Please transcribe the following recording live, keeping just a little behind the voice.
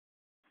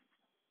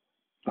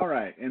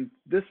Alright, in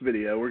this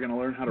video we're going to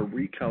learn how to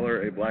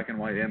recolor a black and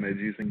white image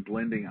using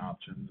blending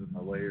options in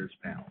the layers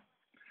panel.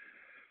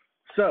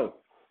 So,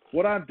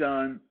 what I've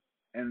done,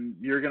 and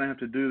you're going to have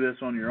to do this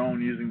on your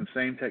own using the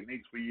same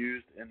techniques we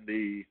used in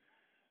the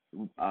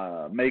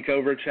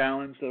makeover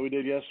challenge that we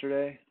did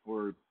yesterday,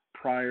 or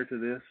prior to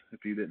this,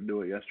 if you didn't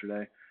do it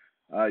yesterday.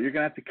 You're going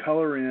to have to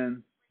color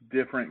in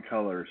different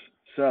colors.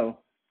 So,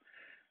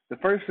 the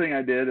first thing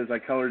I did is I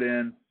colored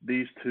in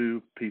these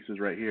two pieces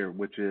right here,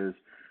 which is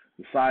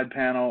the side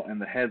panel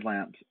and the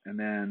headlamps, and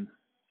then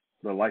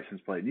the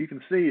license plate. And you can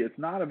see it's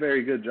not a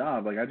very good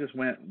job. Like, I just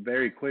went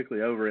very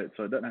quickly over it,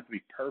 so it doesn't have to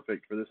be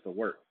perfect for this to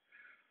work.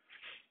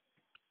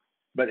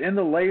 But in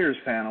the layers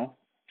panel,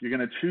 you're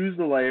going to choose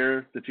the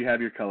layer that you have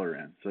your color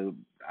in. So,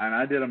 and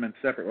I did them in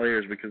separate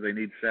layers because they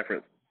need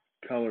separate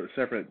color,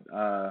 separate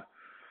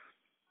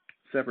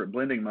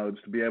blending modes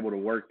to be able to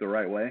work the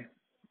right way.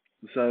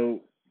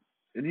 So,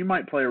 and you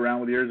might play around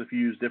with yours if you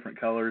use different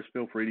colors.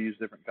 Feel free to use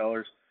different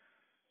colors.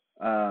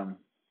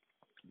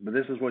 But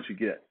this is what you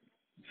get.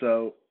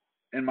 So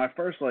in my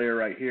first layer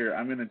right here,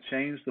 I'm going to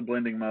change the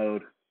blending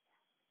mode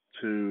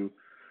to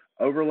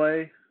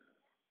overlay.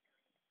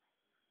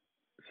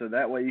 So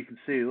that way you can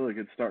see, look,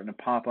 it's starting to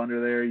pop under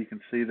there. You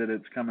can see that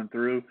it's coming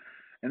through.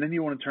 And then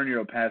you want to turn your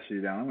opacity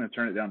down. I'm going to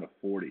turn it down to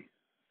 40%.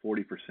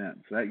 So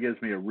that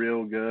gives me a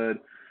real good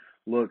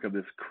look of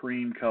this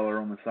cream color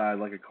on the side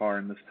like a car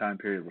in this time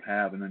period would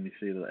have. And then you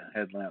see the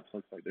headlamps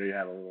looks like they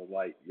have a little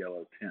light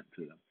yellow tint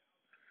to them.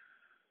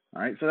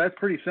 All right, so that's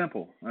pretty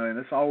simple. I mean,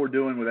 that's all we're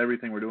doing with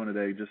everything we're doing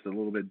today, just a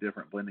little bit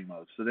different blending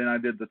modes. So then I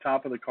did the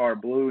top of the car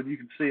blue, and you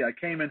can see I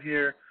came in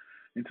here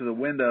into the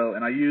window,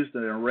 and I used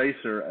an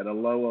eraser at a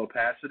low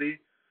opacity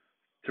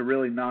to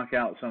really knock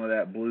out some of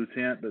that blue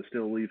tint, but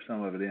still leave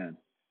some of it in.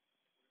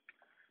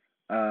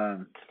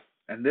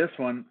 And this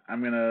one,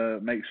 I'm going to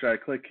make sure I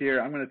click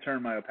here. I'm going to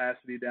turn my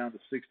opacity down to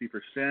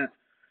 60%,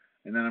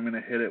 and then I'm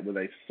going to hit it with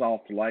a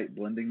soft light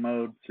blending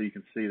mode so you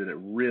can see that it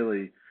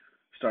really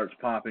starts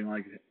popping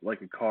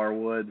like a car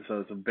would.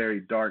 So it's a very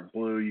dark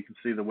blue. You can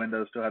see the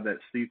windows still have that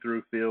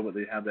see-through feel, but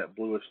they have that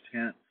bluish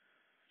tint.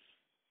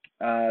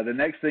 The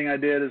next thing I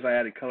did is I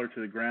added color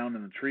to the ground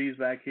and the trees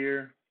back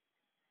here.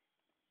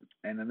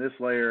 And in this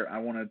layer, I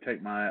want to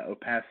take my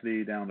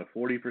opacity down to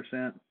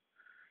 40%.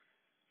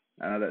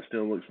 I know that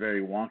still looks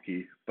very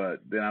wonky,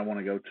 but then I want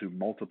to go to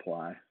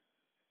multiply.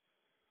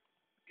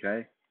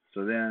 Okay,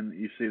 so then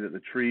you see that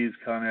the trees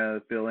kind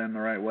of fill in the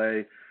right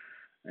way,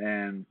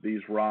 and these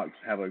rocks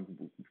have a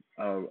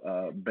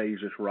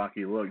beigeish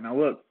rocky look. Now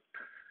look,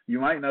 you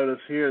might notice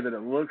here that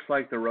it looks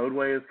like the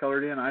roadway is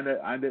colored in.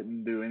 I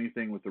didn't do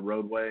anything with the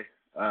roadway,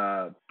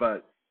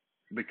 but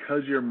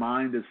because your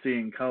mind is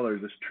seeing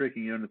colors, it's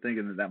tricking you into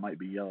thinking that that might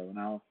be yellow.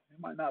 Now,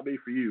 it might not be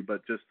for you,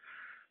 but just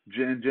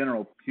in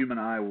general, human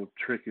eye will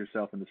trick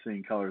yourself into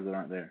seeing colors that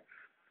aren't there.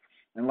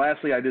 And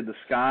lastly, I did the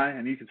sky,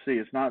 and you can see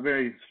it's not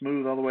very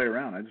smooth all the way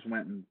around. I just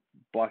went and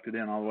blocked it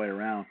in all the way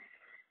around.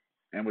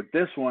 And with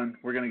this one,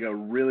 we're going to go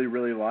really,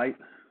 really light.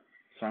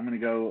 So I'm going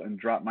to go and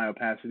drop my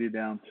opacity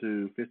down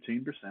to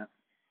 15%. And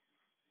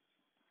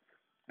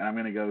I'm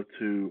going to go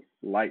to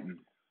lighten.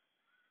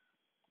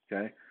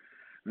 Okay? And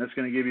that's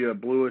going to give you a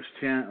bluish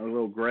tint, a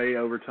little gray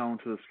overtone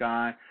to the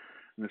sky.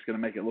 And it's going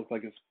to make it look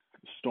like it's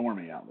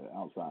stormy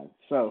outside.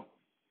 So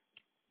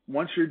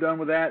once you're done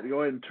with that,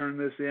 go ahead and turn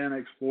this in,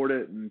 export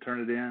it, and turn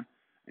it in,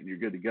 and you're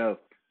good to go.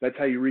 That's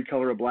how you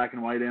recolor a black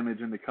and white image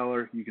into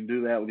color. You can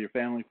do that with your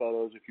family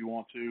photos if you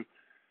want to.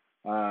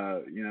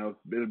 You know,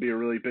 it would be a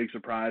really big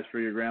surprise for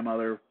your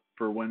grandmother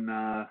for when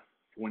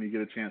you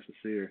get a chance to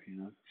see her.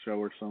 You know,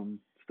 show her some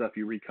stuff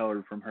you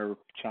recolored from her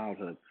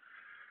childhood.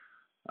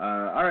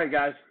 All right,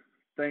 guys.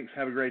 Thanks.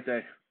 Have a great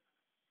day.